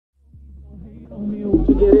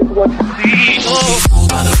Fooled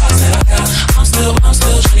by the vibes that I got. I'm still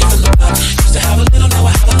ready to look up. Used to have a little, now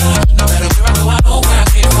I have a lot. No matter where I go, I know where I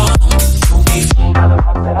came from. Don't be fooled by the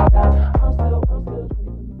vibes that I got. I'm still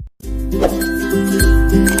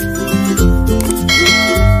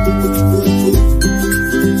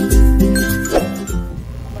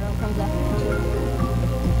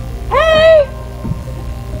Hey!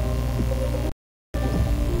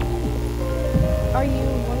 Are you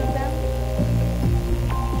one of them?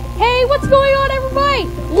 Hey, what's going on, everybody?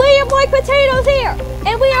 Liam Like Potatoes here,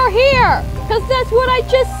 and we are here because that's what I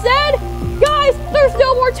just said. Guys, there's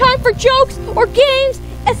no more time for jokes or games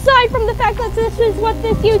aside from the fact that this is what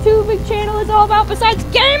this YouTube channel is all about besides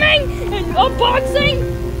gaming and unboxing.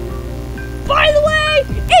 By the way,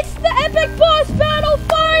 it's the epic boss battle,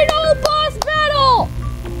 final boss battle.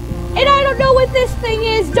 And I don't know what this thing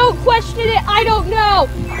is. Don't question it. I don't know.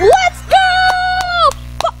 Let's go!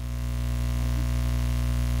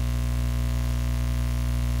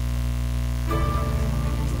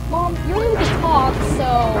 Mom, you really can talk,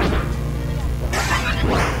 so...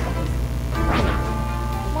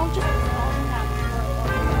 Mom, just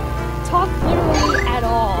talk literally at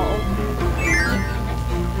all.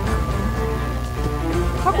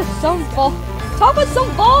 Talk with some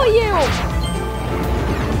volume!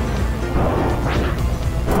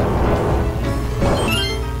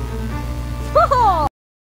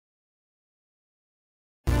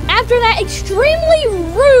 After that extremely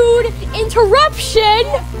rude interruption,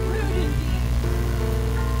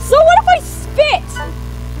 so what if I spit?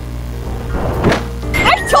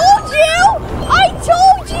 I told you!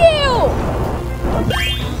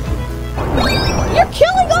 You're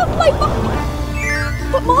killing off my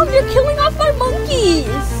But Mom, you're killing off my monkeys!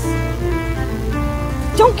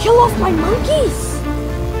 Don't kill off my monkeys!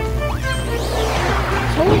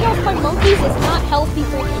 Killing off my monkeys is not healthy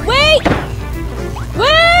for you. Wait!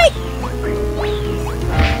 Wait!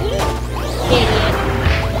 Idiot.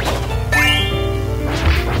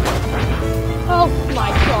 Oh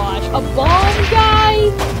my gosh, a bomb guy?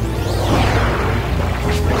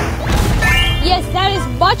 Yes, that is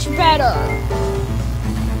much better.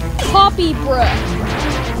 Poppy brick.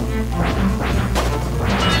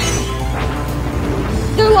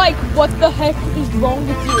 They're like, what the heck is wrong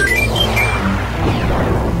with you?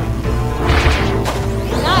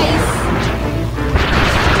 Nice.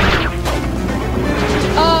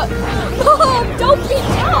 Mom, don't be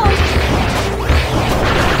dumb!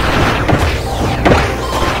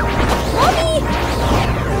 Mommy!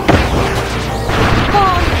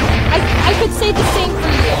 Mom, I could say the same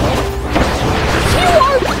for you. You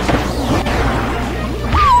are...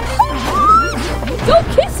 Don't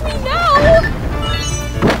kiss me now!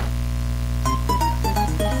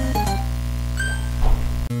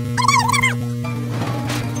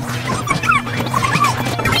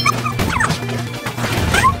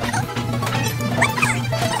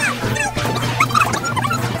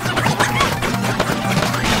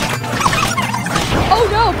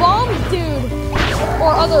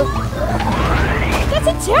 That's a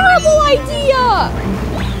terrible idea!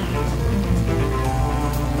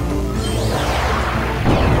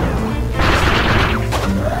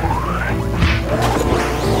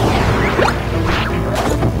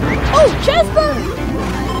 Oh, Jasper!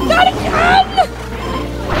 Not again!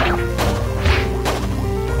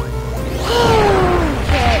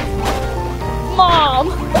 Okay. Mom!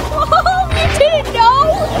 Mom, you didn't know?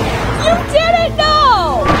 You didn't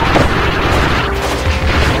know!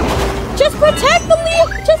 Just protect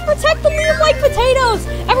the Liam Like Potatoes!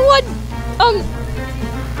 Everyone,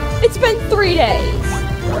 it's been 3 days.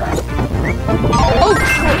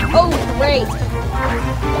 Oh, great.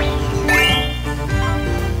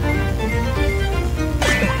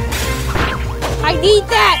 I need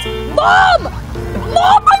that! Mom!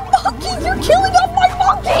 Mom, my monkeys! You're killing off my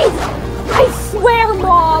monkeys! I swear,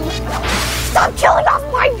 Mom! Stop killing off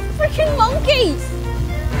my freaking monkeys!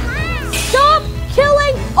 Stop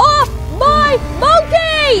killing off my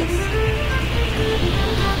monkeys!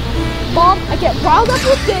 Mom, I get riled up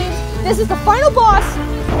with games. This is the final boss.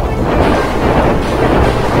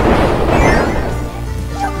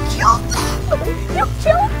 You killed them! You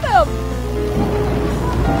killed them!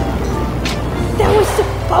 That was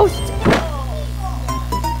supposed to...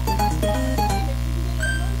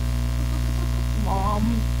 Mom.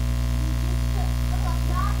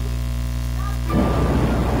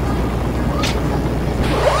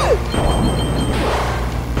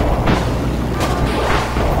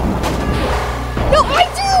 No, I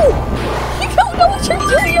do! You don't know what you're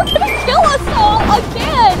doing! You're gonna kill us all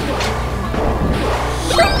again!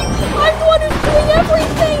 I'm the one who's doing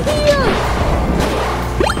everything here!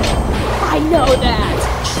 I know that!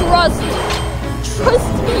 Trust me.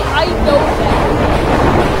 Trust me, I know that.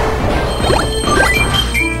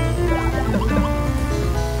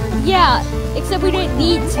 Yeah, except we didn't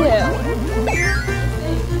need to.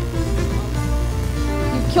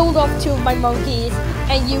 You killed off 2 of my monkeys,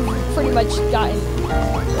 and you've pretty much gotten...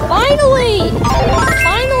 Finally!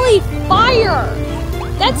 Finally, fire!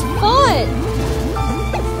 That's fun!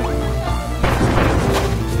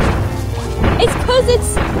 It's 'cause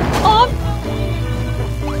it's off.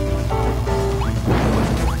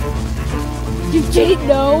 You didn't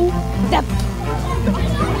know that.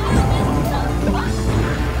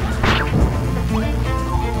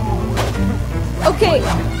 Okay.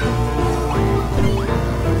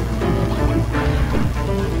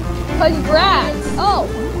 Congrats. Oh,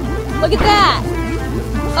 look at that.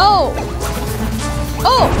 Oh.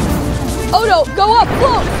 Oh. Oh no, go up,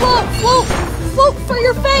 float, float, float, float for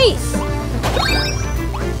your face.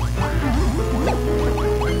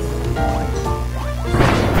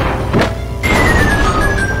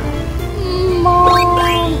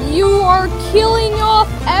 Mom, you are killing off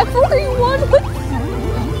everyone with...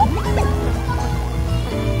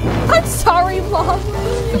 I'm sorry, Mom.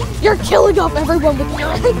 You're killing off everyone with...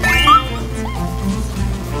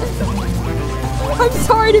 I'm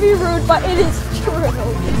sorry to be rude, but it is true.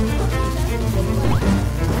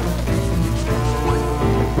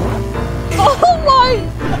 Oh my...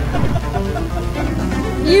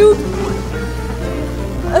 You...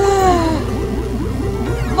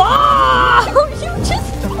 Mom! You just...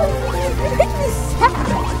 You make me sad.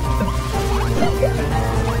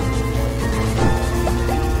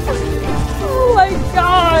 Oh my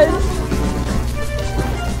gosh.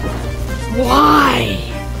 Why?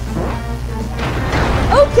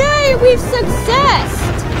 Okay, we've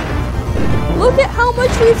successed. Look at how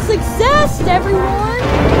much we've successed, everyone.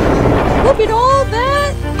 Look at all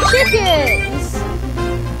that chickens.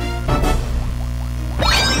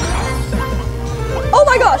 Oh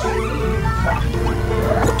my gosh.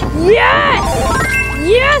 Yes!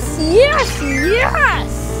 Yes, yes,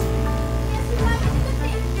 yes!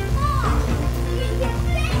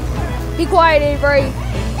 Be quiet, Avery.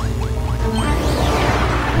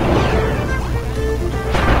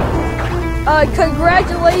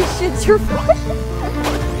 Congratulations, you're...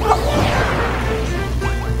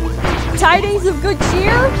 Tidings of good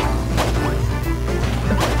cheer?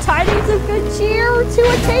 Tidings of good cheer to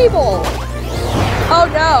a table. Oh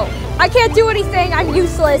no, I can't do anything, I'm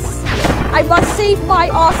useless. I must save my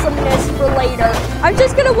awesomeness for later. I'm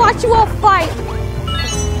just gonna watch you all fight.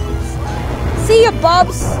 See ya,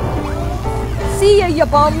 bubs. See ya, ya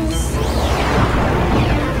bums.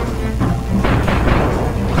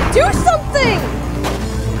 Do something!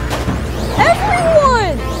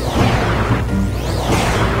 Everyone!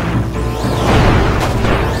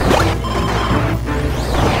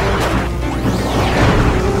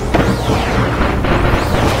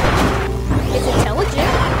 It's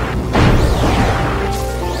intelligent.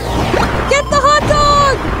 Get the hot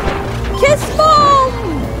dog! Kiss Mom!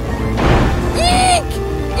 Eek!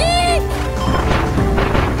 Eek!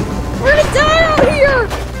 We're gonna die out here!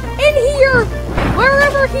 In here!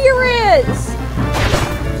 Wherever here is!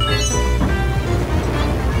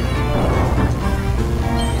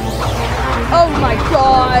 Oh my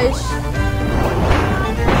gosh!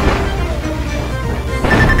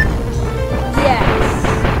 Yes!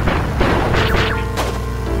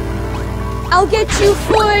 I'll get you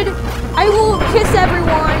food! I will kiss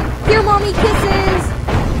everyone! Here, mommy, kisses!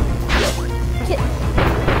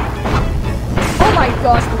 Oh my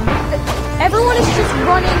gosh! Everyone is just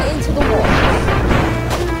running into the wall.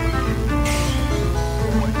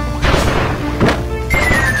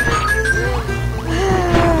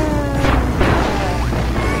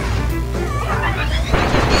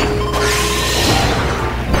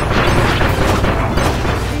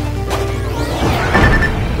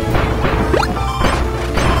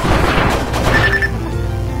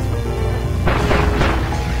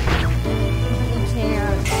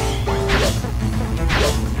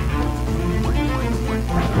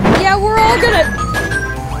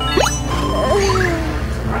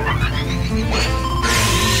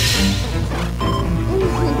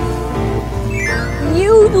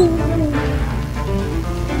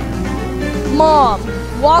 Mom,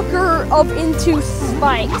 walker up into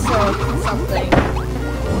spikes or something.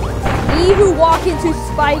 We who walk into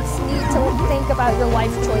spikes need to think about your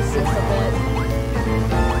life choices a bit.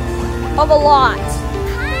 Of a lot.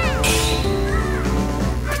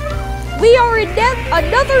 We are in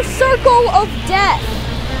another circle of death.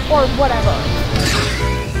 Or whatever.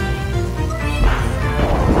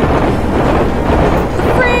 The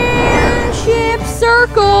friendship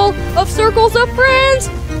circle of circles of friends.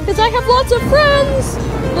 because I have lots of friends.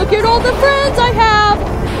 Look at all the friends I have.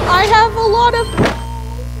 I have a lot of...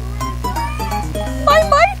 My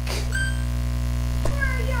mic! Where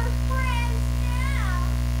are your friends now?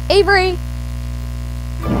 Avery,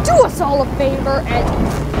 do us all a favor and...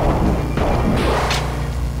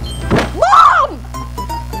 Mom!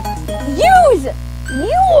 Use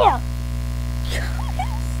your...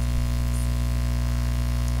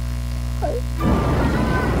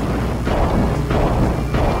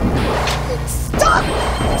 Stop!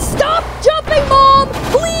 Stop jumping, Mom!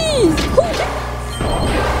 Please!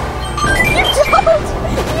 You don't!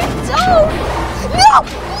 You don't! No!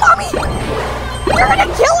 Mommy! You're gonna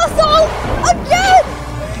kill us all! Again!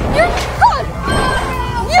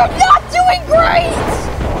 You're not doing great!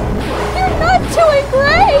 You're not doing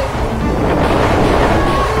great!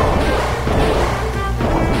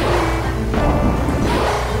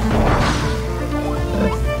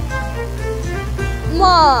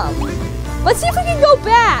 Mom! Let's see if we can go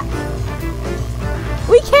back!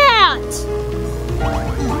 We can't!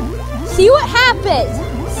 See what happens!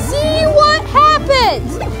 See what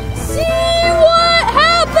happens! See what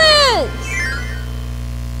happens!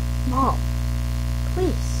 Mom,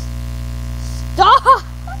 please. Stop! Look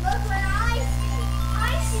what I see.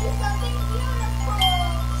 I see something beautiful.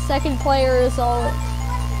 Second player is all...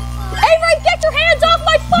 Avery, get your hands off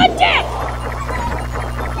my fun dick!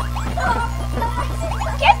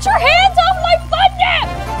 Get your hands off my fun dick!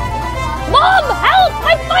 Mom, help!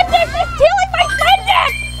 My fun dick is stealing my fun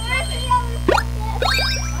dick!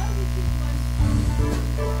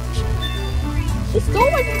 She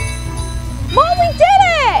stole my... Mom, we did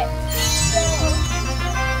it!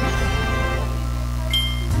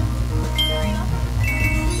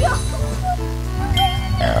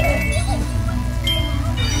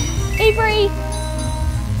 Avery!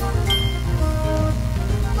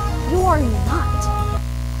 You are not.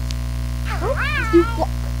 How do you walk?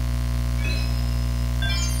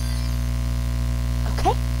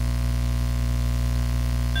 Okay?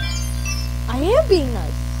 I am being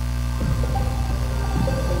nice.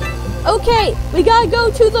 Okay, we gotta go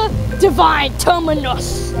to the Divine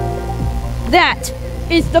Terminus. That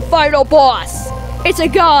is the final boss. It's a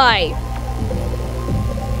guy.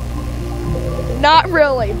 Not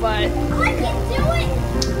really, but I can do it.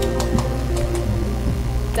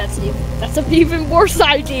 that's an even worse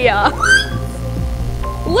idea.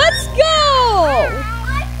 Let's go!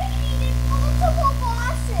 I've defeated multiple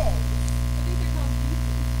bosses.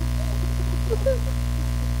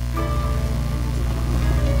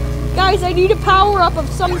 Guys, I need a power up of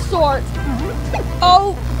some sort.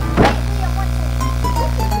 Oh,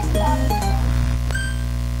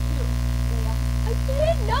 I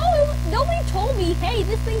didn't know. Nobody told me, hey,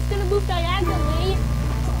 this thing's gonna move diagonally.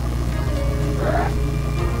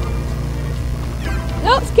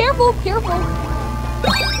 No, careful, careful.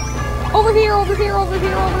 Over here, over here, over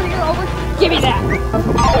here, over here, over. Give me that.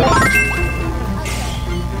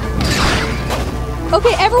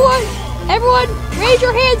 Okay, everyone, raise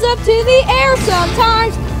your hands up to the air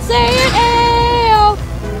sometimes. Say it, "Ew."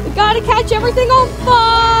 We gotta catch everything on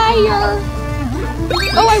fire.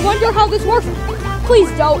 Oh, I wonder how this works. Please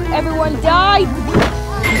don't everyone die.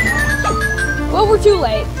 Well, we're too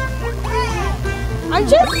late. I'm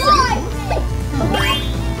just...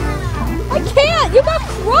 I can't! You got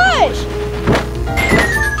crushed!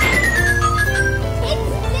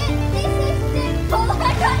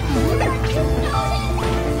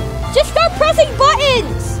 Just start pressing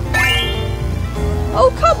buttons! Oh,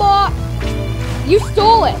 come on! You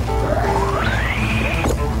stole it.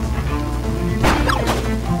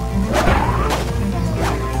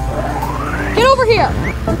 Get over here!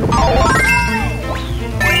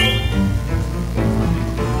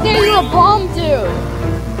 There, you're a bomb dude!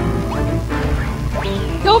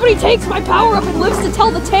 Nobody takes my power up and lives to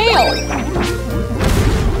tell the tale!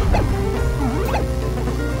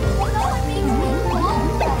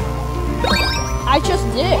 I just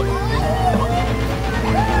did.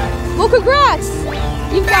 Well, congrats!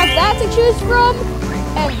 You've got that to choose from,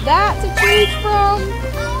 and that to choose from.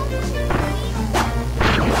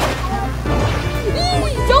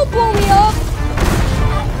 Don't blow me up!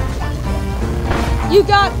 You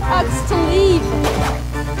got us to leave.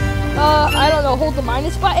 I don't know, hold the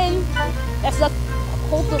minus button. That's not,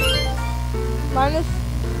 hold the minus.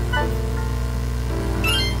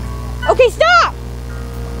 Okay, stop!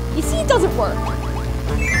 You see, it doesn't work.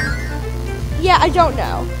 Yeah, I don't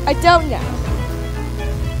know. I don't know.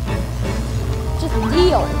 Just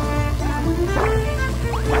deal.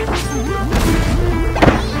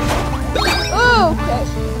 Okay.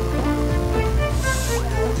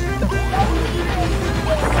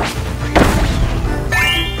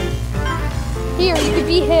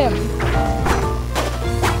 be him.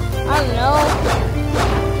 I don't know.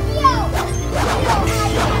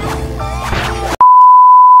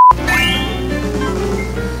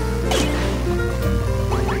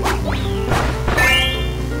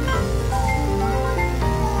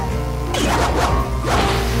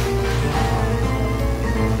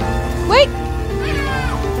 Wait!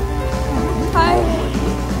 Hi.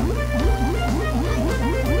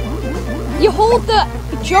 You hold the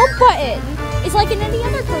jump button. It's like in any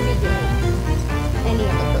other Kirby game. Any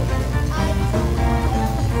other Kirby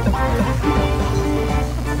game.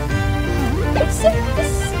 It's the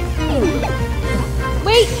same.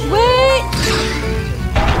 Wait, wait!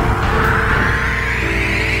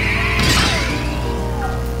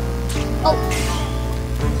 Oh.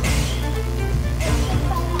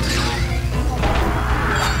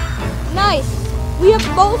 Nice. We have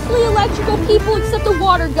mostly electrical people except the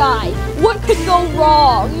water guy. What could go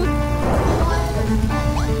wrong?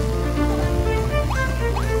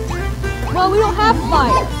 Well, we don't have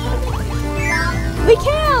fire. We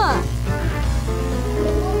can't.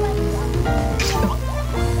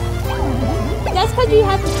 That's because you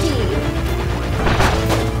have the key.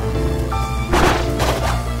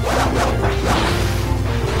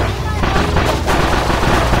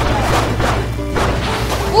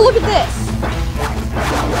 Well, look at this.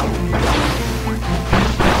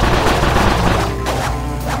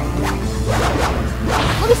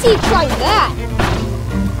 Let me see you try that.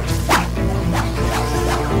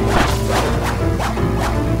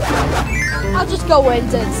 I'll just go in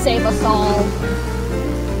to save us all.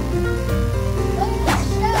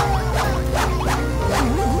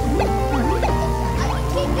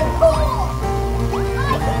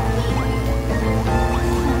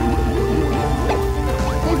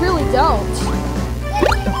 They really don't.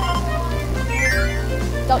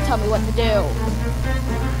 Don't tell me what to do.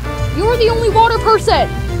 You're the only water person.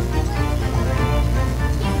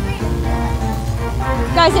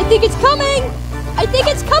 Guys, I think it's coming. I think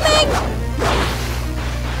it's coming.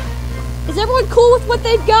 Is everyone cool with what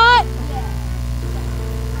they've got?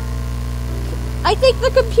 I think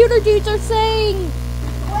the computer dudes are saying...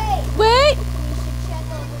 Wait!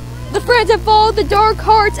 The friends have followed the dark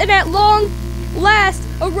hearts and at long last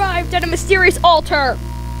arrived at a mysterious altar.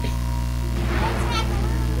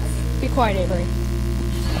 Be quiet, Avery.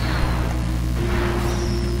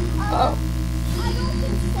 Oh.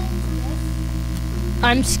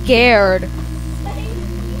 I'm scared.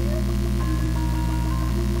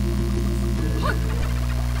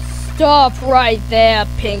 Stop right there,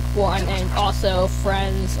 pink one, and also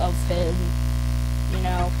friends of him. You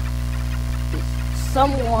know,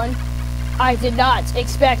 someone. I did not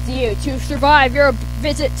expect you to survive your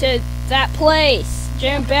visit to that place.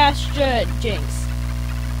 Jambastia Jinx.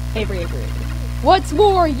 Avery. What's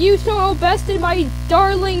more, you know best in my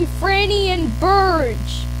darling Franny and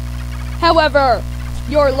Burge. However,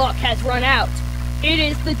 your luck has run out. It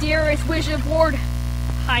is the dearest wish of Lord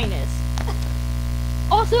Highness.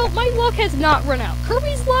 Also, my luck has not run out.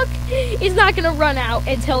 Kirby's luck is not gonna run out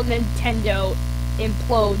until Nintendo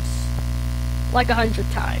implodes like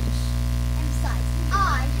 100 times. And besides,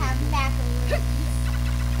 I have macaroni.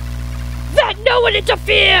 That no one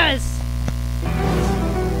interferes!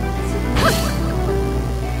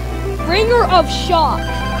 Bringer of shock.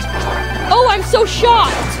 Oh, I'm so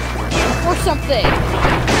shocked! Or something.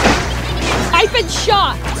 I've been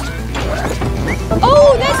shocked.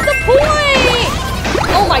 Oh, that's the point!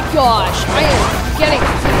 Oh my gosh, I am getting...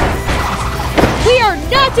 We are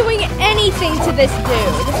not doing anything to this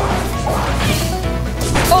dude.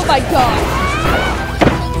 Oh my god.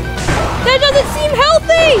 That doesn't seem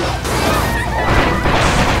healthy!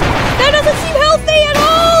 That doesn't seem healthy at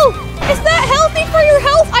all! Is that healthy for your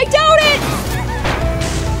health? I doubt it!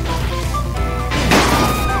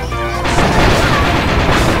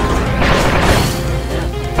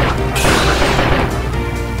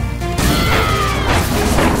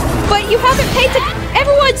 But you haven't paid attention.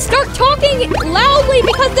 Everyone start talking loudly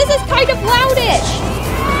because this is kind of loudish.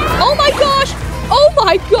 Oh my gosh! Oh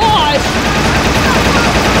my gosh!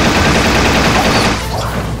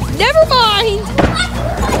 Never mind!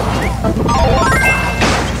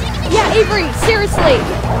 Yeah, Avery, seriously,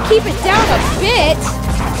 keep it down a bit.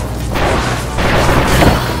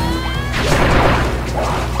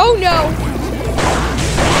 Oh no!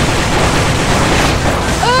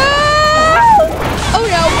 Oh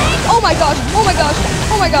no! Oh my gosh! Oh my gosh!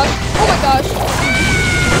 Oh my gosh! Oh my gosh!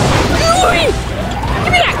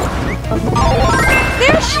 Give me that!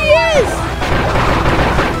 There she is!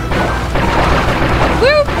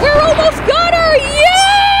 We're almost got her!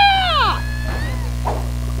 Yeah!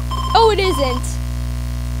 Oh, it isn't.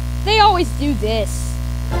 They always do this.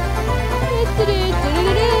 And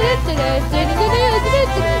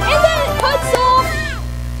then it cuts off.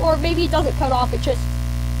 Or maybe it doesn't cut off,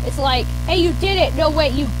 it's like, hey, you did it. No,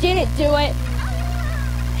 wait, you didn't do it.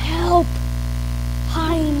 Help.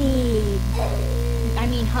 Highness.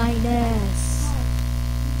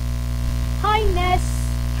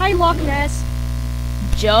 Hi, Loch Ness.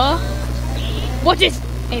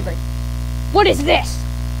 Avery, what is this?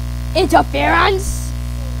 Interference?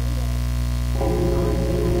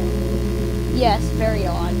 Yes, very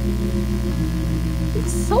odd.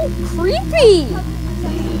 It's so creepy.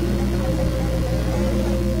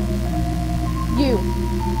 You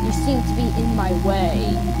seem to be in my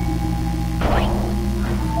way.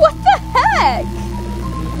 What the heck?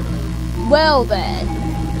 Well then,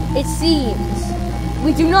 it seems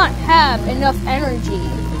we do not have enough energy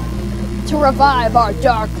to revive our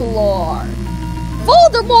Dark Lord.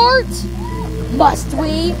 Voldemort! Must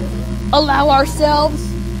we allow ourselves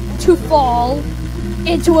to fall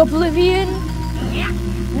into oblivion?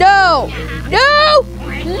 No! No!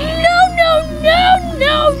 No, no, no,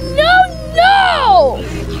 no, no, no!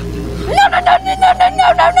 No, no, no, no, no, no,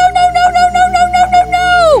 no, no, no, no, no, no, no, no, no, no,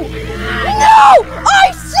 no! No!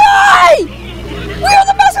 I say! We are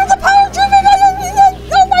the master of the power driven!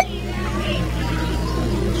 Oh my!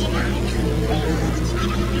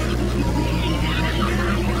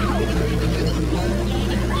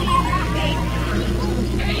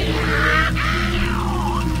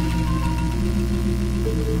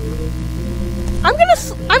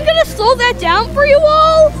 I'm gonna slow that down for you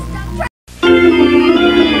all.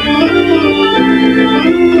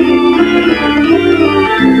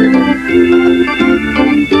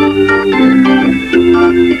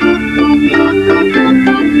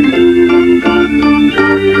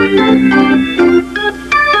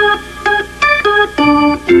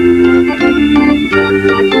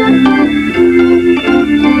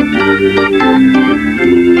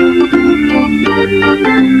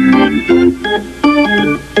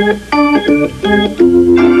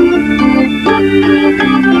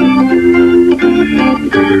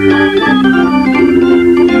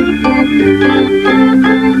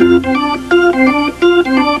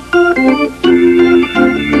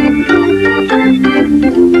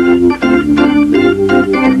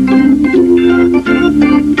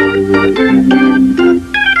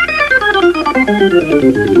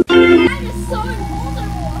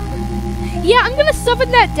 Yeah, I'm gonna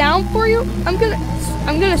summon that down for you. I'm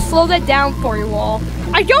gonna slow that down for you all.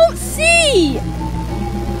 I don't see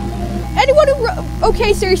anyone who.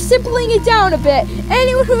 Okay, so you're simpling it down a bit.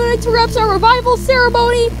 Anyone who interrupts our revival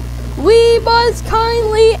ceremony, we must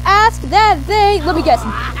kindly ask that they. Let me guess.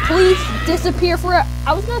 Please disappear for.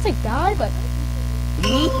 I was gonna say die, but.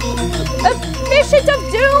 Efficient of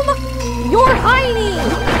Doom, your Heiny.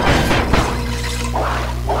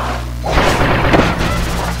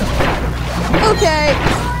 Okay.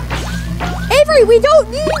 Avery, we don't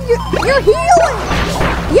need your healing.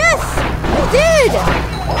 Yes, you did.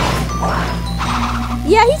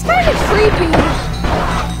 Yeah, he's kind of creepy.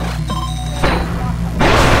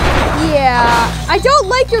 Yeah, I don't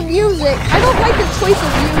like your music. I don't like your choice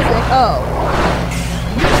of music. Oh.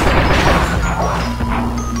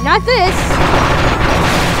 Not this.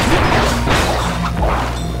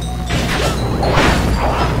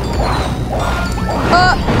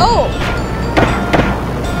 Oh.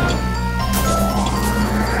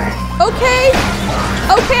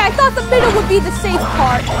 Okay, I thought the middle would be the safe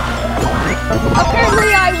part.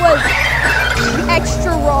 Apparently I was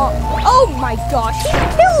extra wrong. Oh my gosh, he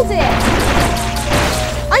killed it!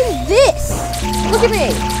 I'm this! Look at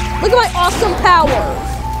me! Look at my awesome powers!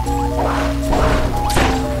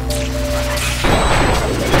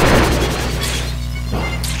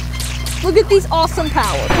 Look at these awesome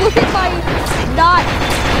powers. Look at my not...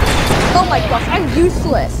 Oh my gosh, I'm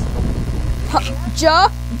useless.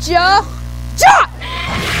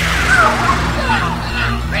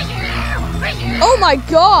 Oh my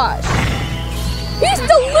gosh! He's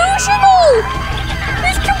delusional!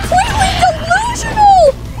 He's completely delusional!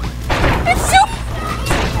 It's so...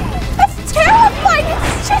 That's terrifying!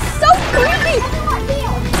 It's just so creepy!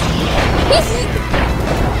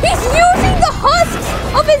 He's using the husks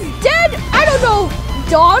of his dead, I don't know,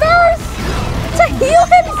 daughters? To heal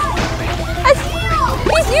him?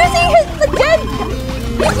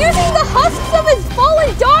 He's using the husks of his fallen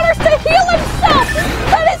daughters to heal himself!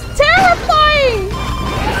 That is terrifying!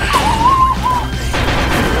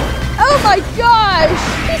 Oh my gosh!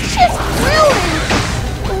 He's just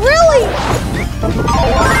really...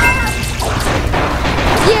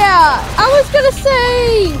 Yeah, I was gonna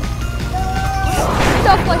say...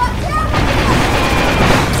 stuff like...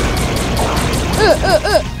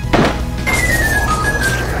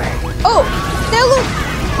 Hello.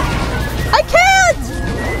 I can't.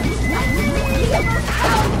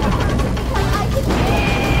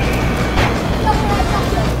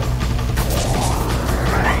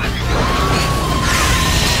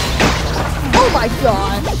 Oh my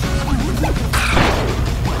god.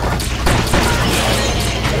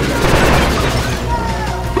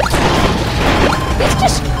 It's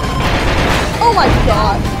just... Oh my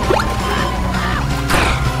god.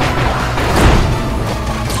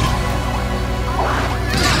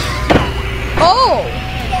 Oh!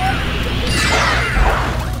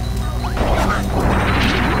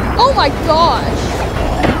 Oh my gosh!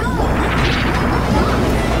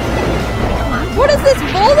 What is this,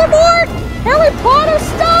 Voldemort? Harry Potter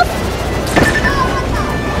stuff?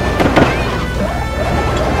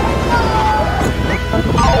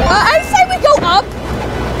 I say we go up.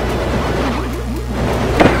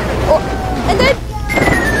 And then...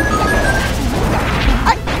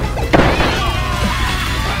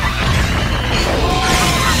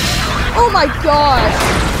 Oh my gosh!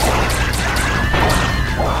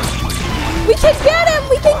 We can get him!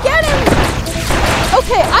 We can get him!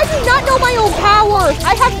 Okay, I do not know my own powers.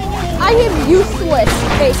 I am useless,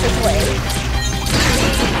 basically.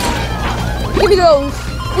 Give me those.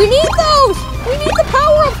 We need those! We need the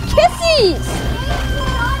power of kissies!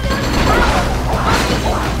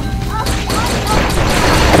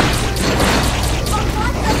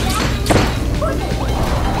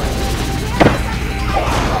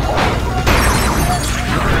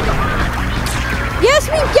 Yes,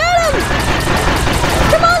 we get him!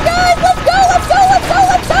 Come on, guys! Let's go! Let's go! Let's go!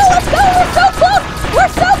 Let's go! Let's go! We're so close!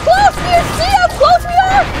 We're so close! Do you see how close we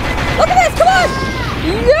are? Look at this! Come on!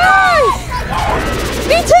 Yes!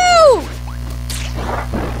 Me too!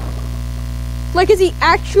 Like, is he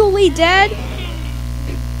actually dead?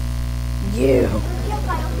 You.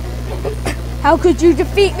 How could you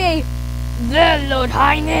defeat me? There, Lord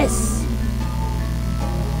Highness.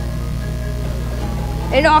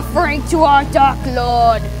 An offering to our Dark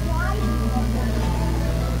Lord.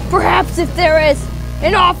 Perhaps if there is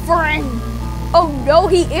an offering. Oh no,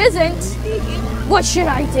 he isn't. What should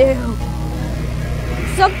I do?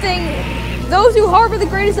 Something. Those who harbor the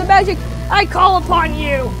greatest of magic, I call upon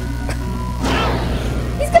you.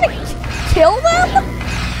 He's gonna kill them?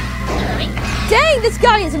 Dang, this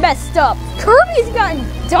guy is messed up. Kirby's gotten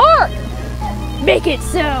dark. Make it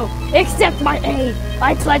so. Accept my aid.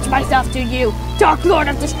 I pledge myself to you, Dark Lord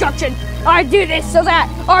of Destruction. I do this so that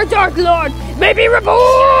our Dark Lord may be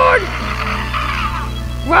reborn!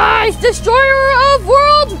 Rise, Destroyer of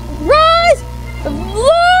Worlds! Rise!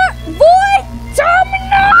 Lord Void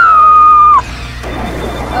Terminal!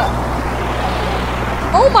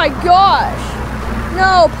 Oh my gosh!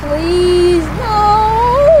 No, please,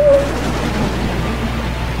 no!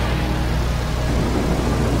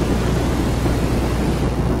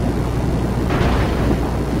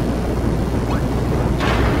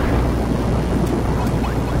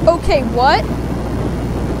 Okay, what?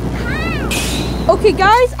 Okay,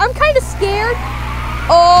 guys, I'm kind of scared.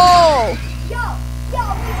 Oh!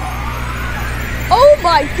 Oh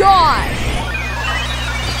my gosh!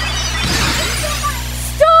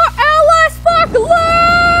 Star Ally Sparkler!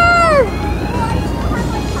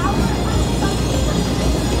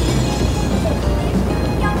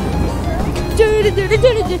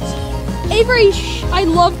 Avery, I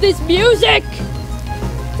love this music!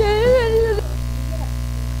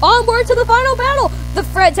 Onward to the final battle! The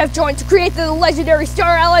friends have joined to create the legendary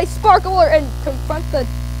Star Ally Sparkler and confront the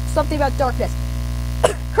something about darkness.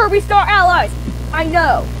 Kirby Star Allies! I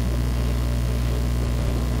know!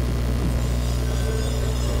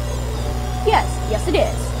 Yes it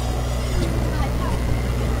is.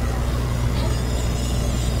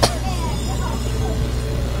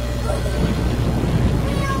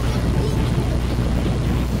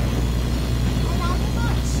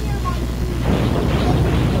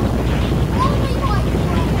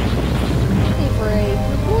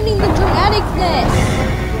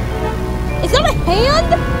 Is that a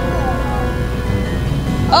hand?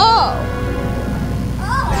 Oh.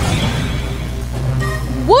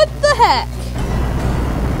 What the heck?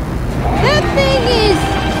 That thing is...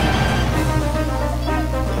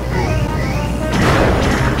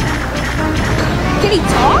 Can he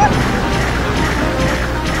talk?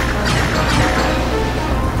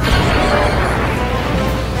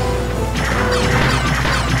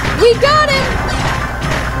 We got him!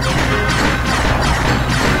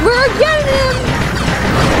 We're getting him!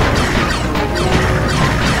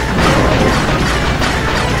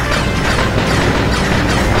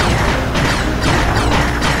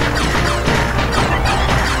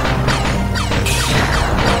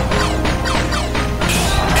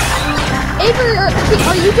 Avery,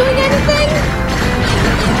 are you doing anything?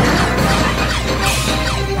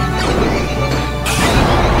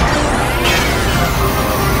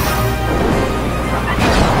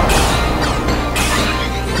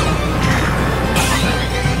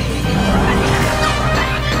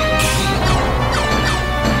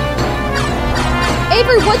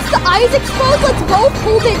 Avery, once the eye's exposed, let's both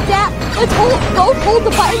hold it down. Let's both hold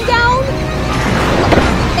the button down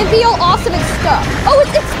and be all awesome and stuff. Oh,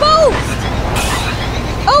 it's exposed!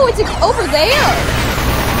 Oh, it's over there.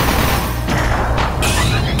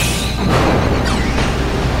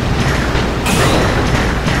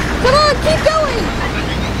 Come on, keep going.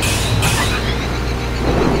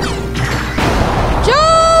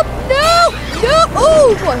 Jump! No! No!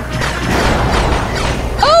 Ooh!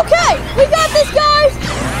 Okay, we got this, guys.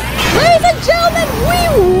 Ladies and gentlemen, we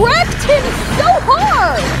wrecked him so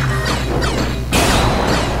hard.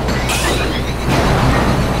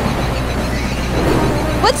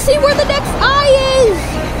 Let's see where the next eye is.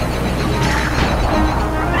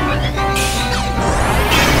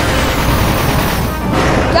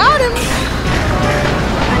 Got him.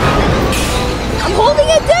 I'm holding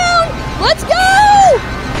it down. Let's go.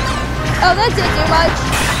 Oh, that didn't do much.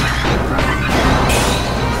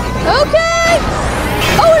 Okay.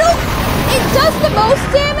 Oh, it does the most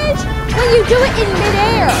damage when you do it in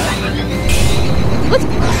midair.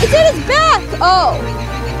 It's in his back. Oh.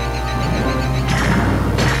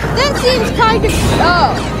 That seems kind of,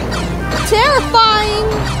 terrifying.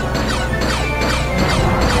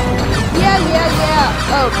 Yeah,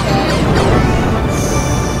 okay.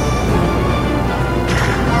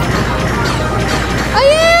 I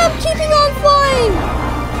am keeping on flying.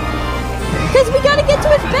 Because we gotta get to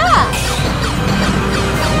his back.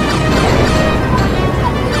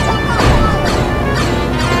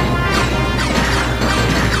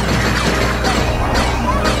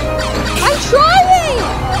 I'm trying.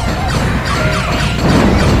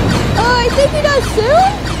 I think he does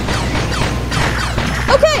soon.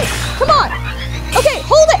 Okay, come on. Okay,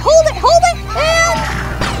 hold it, and...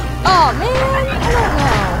 Oh, man, I don't know.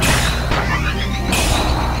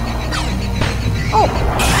 Oh.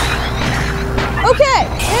 Okay,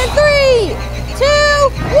 and 3, 2,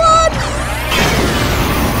 1.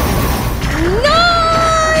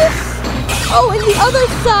 Nice! Oh, and the other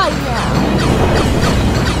side now.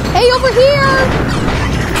 Hey, over here.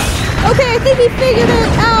 Okay, I think he figured it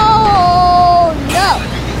out. No.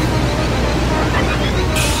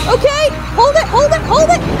 Okay, hold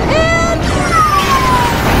it, and...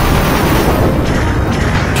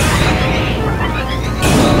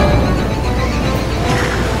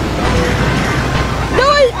 No,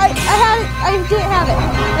 I didn't have it.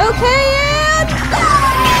 Okay, and...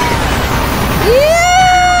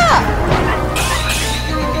 Yeah!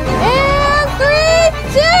 And 3,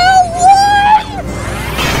 2, 1!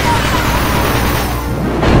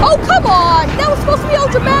 Oh, come on! That was supposed to be all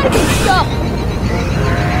dramatic and stuff.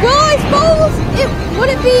 Well, I suppose it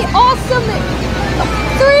wouldn't be awesome.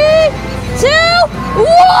 3, 2, 1!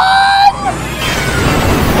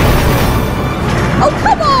 Oh,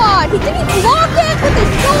 come on! Did he block it with his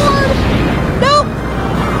sword? Nope.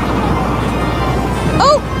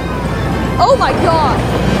 Oh my god.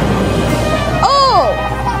 Oh!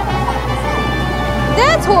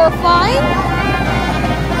 That's horrifying.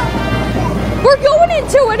 We're going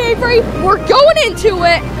into it, Avery. We're going into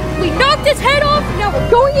it. We knocked his head off. Now we're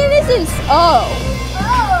going in his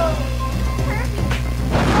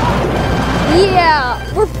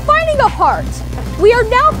Yeah, we're fighting a heart. We are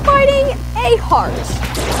now fighting a heart.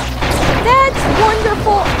 That's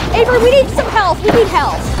wonderful. Avery, we need some health. We need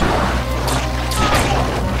health.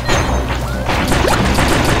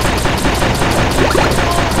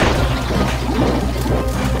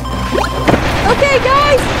 Okay,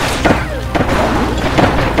 guys.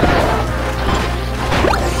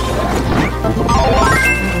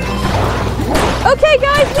 Okay,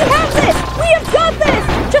 guys, we have this. We have got this.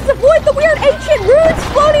 Just avoid the weird ancient runes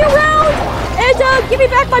floating around, and give me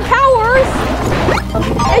back my powers.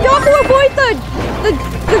 And also avoid the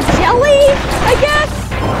jelly, I guess.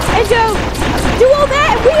 And do all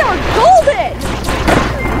that, and we are golden.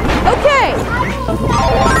 Okay.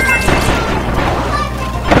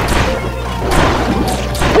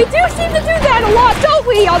 We do seem to do that a lot, don't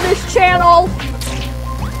we, on this channel?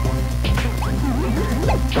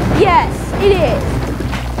 Yes, it is.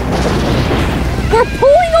 We're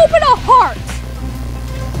pulling open a heart.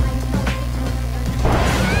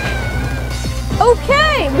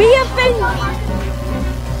 Okay,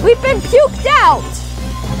 we've been puked out.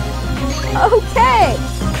 Okay.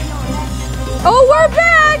 Oh, we're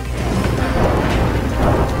back.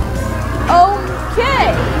 Okay.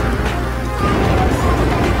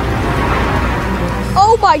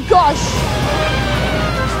 Oh my gosh!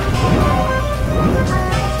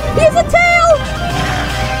 He has a tail!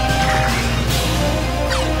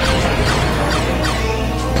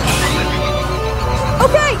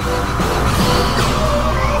 Okay!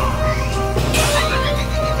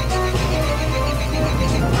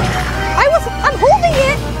 I'm holding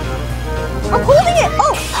it! I'm holding it!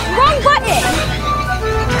 Oh, wrong button!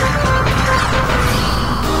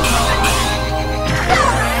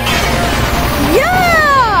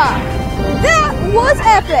 Yeah! That was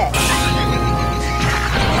epic!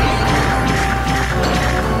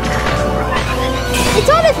 It's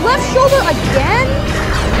on his left shoulder again?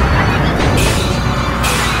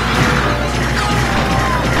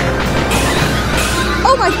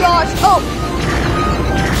 Oh my gosh! Oh!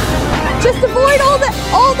 Just avoid all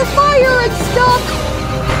the fire and stuff!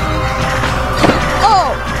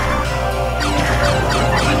 Oh!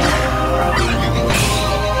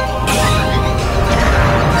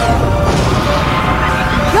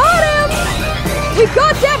 Got him! We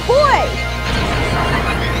got that boy!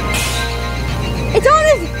 It's on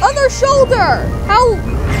his other shoulder! How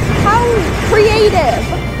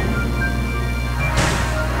creative!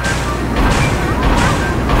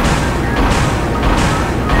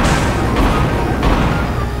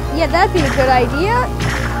 Yeah, that'd be a good idea.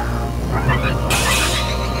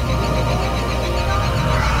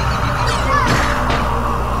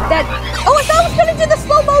 Oh, I thought I was gonna do the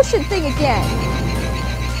slow motion thing again.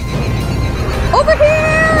 Over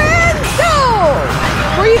here and go!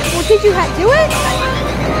 Did you do it?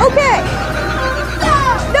 Okay.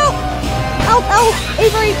 No!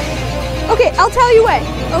 Avery. Okay, I'll tell you when.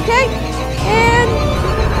 Okay? And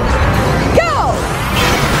go!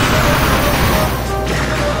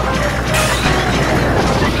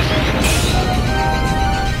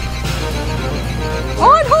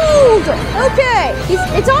 On hold! Okay,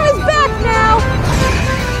 it's on his back now.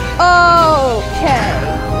 Okay.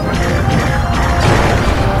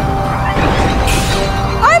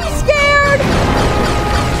 I'm scared.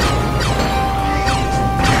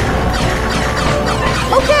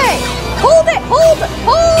 Okay, hold it, hold.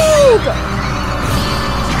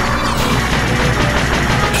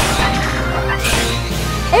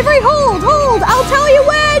 Avery, hold. I'll tell you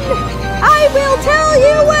when. I will tell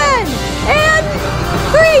you when. And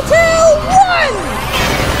 3, 2, 1!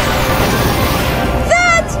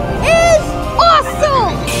 That is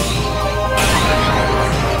awesome!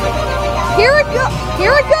 Here it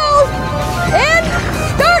goes! And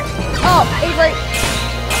start! Oh, Avery.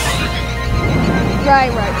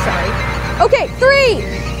 Right, sorry. Okay, 3,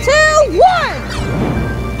 2, 1!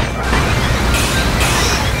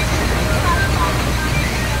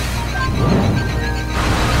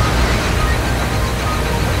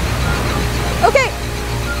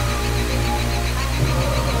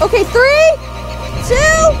 Okay, 3, 2,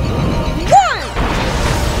 1!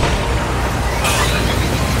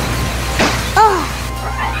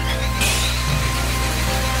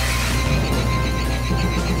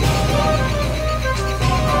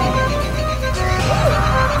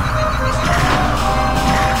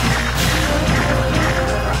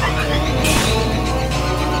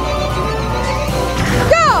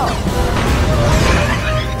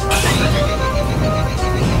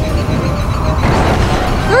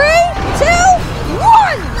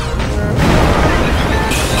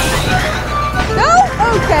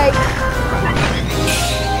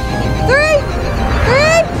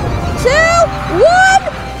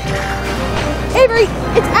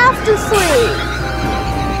 It's after 3.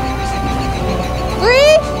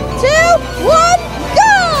 3, 2, 1,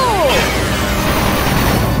 go!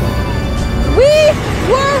 We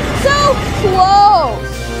were so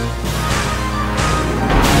close.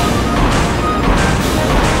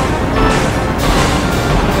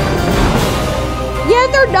 Yeah,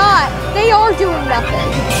 they're not. They are doing nothing.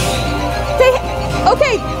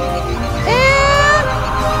 Okay. And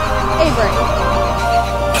Avery.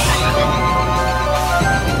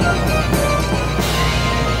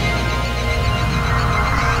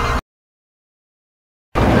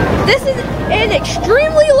 This is an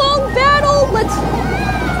extremely long battle.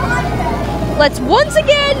 Let's once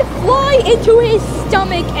again fly into his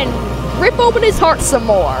stomach and rip open his heart some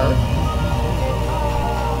more.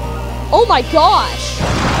 Oh my gosh.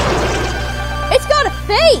 It's got a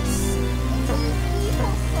face.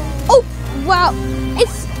 Oh wow.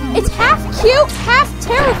 It's half cute, half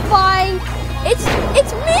terrifying. It's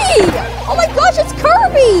me. Oh my gosh, it's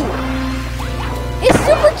Kirby. It's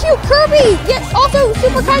super cute Kirby, yet also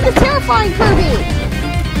super kind of terrifying Kirby.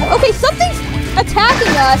 Okay, something's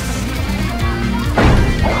attacking us.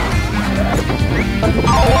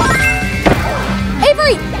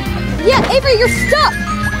 Avery, Yeah, Avery, you're stuck.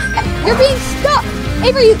 You're being stuck.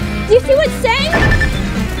 Avery, do you see what it's saying?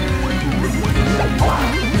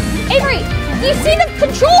 Avery, do you see the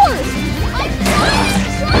controllers?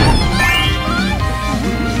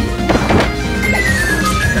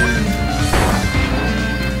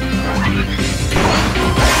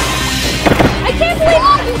 I can't believe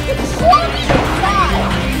you control me inside.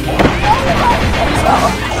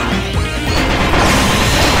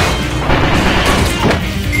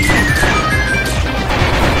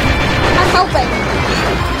 I'm helping.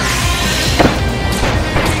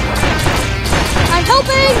 I'm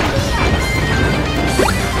helping.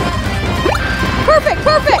 Perfect,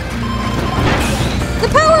 perfect. The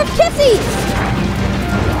power of kissies.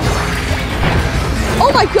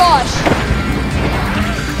 Oh my gosh.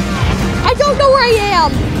 I don't know where I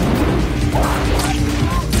am.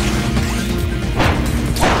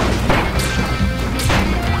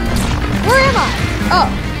 Where am I? Oh.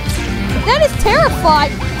 That is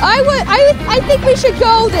terrifying. I think we should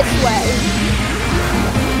go this way.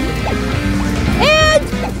 And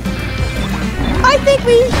I think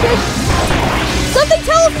we should. Something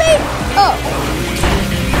tells me. Oh.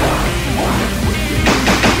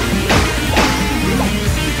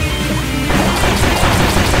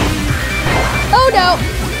 Oh no.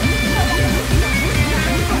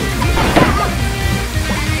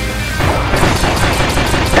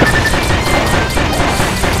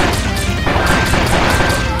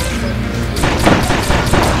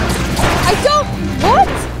 What?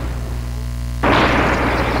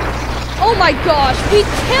 Oh my gosh, we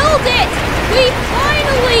killed it! We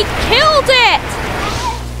finally killed it!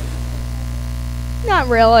 Not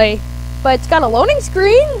really, but it's got a loading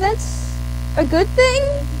screen. That's a good thing,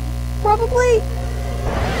 probably.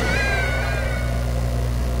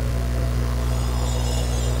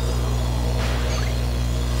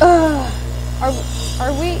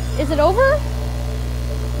 Are we, is it over?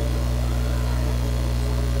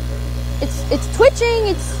 It's twitching,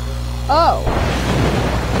 it's, oh.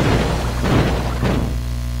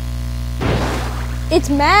 It's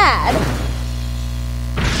mad.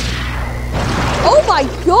 Oh my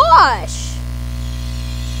gosh.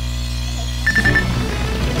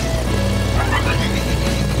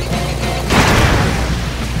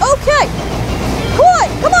 Okay.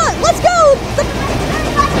 Come on, let's go.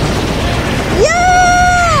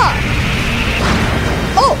 Yeah.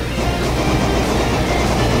 Oh.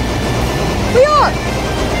 We are!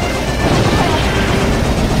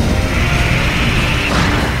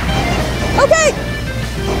 Okay!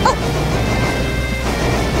 Oh!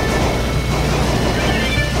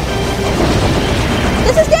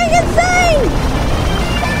 This is getting insane!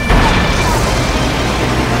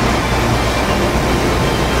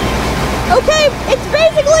 Okay, it's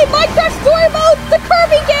basically Minecraft Story Mode, the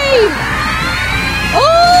Kirby game!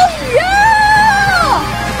 Oh yeah!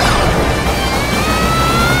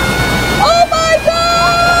 Oh my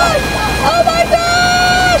gosh! Oh my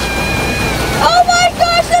gosh! Oh my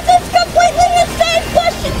gosh! This is completely insane!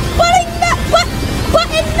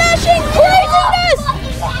 Button mashing craziness!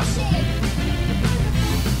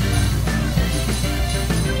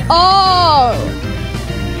 Oh!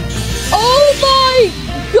 Oh my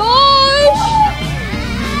gosh!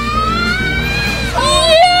 Oh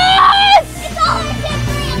yes!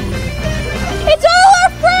 It's all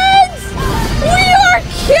our friends! We are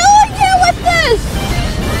killing it with this!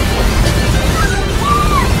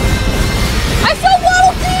 I saw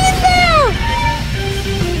Waddle Dee in there!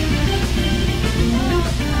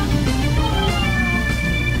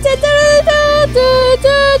 Da da da da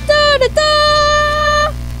da da da da!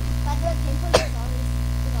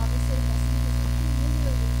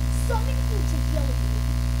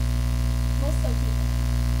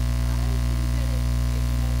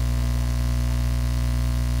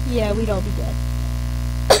 Yeah, we'd all be dead.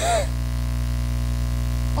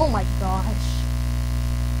 Oh my gosh.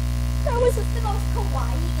 That was just the most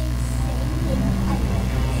kawaii, insane thing ever.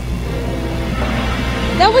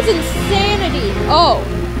 That was insanity. Oh.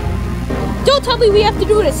 Don't tell me we have to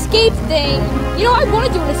do an escape thing. You know, I want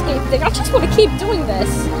to do an escape thing. I just want to keep doing this.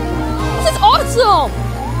 This is awesome.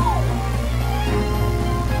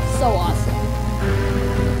 So awesome.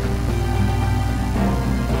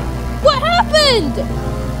 What happened?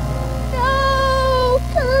 No,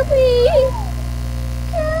 Kirby.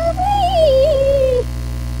 Kirby.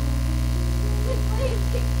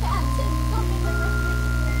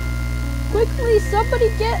 Quickly, somebody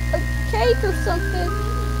get a cake or something.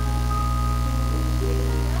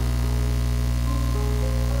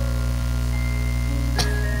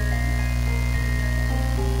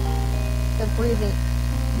 The breathing.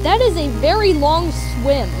 That is a very long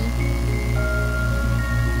swim.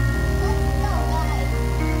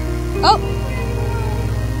 Oh!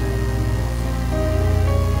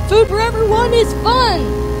 Food for everyone is fun!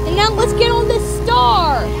 And now let's get on this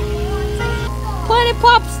star! Planet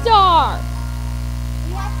Pop Star!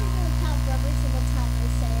 We have to do a count for every single time we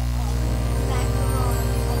say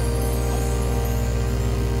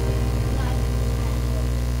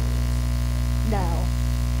No.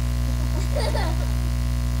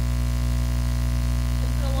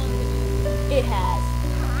 It has.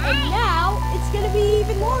 And now it's gonna be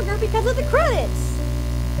even longer because of the credits.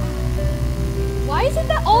 Why is it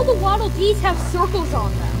that all the Waddle Dees have circles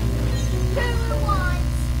on them?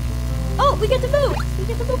 Oh, we get to move. We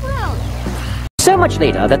get to move around. So much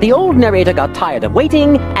later that the old narrator got tired of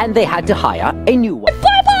waiting and they had to hire a new one.